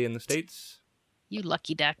Monday in the States. You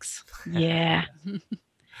lucky ducks. Yeah.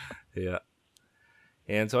 Yeah.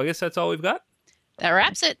 And so I guess that's all we've got. That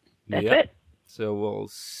wraps it. That's it. So we'll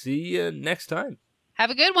see you next time. Have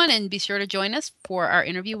a good one, and be sure to join us for our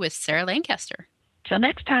interview with Sarah Lancaster. Till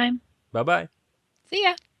next time. Bye-bye. See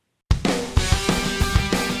ya.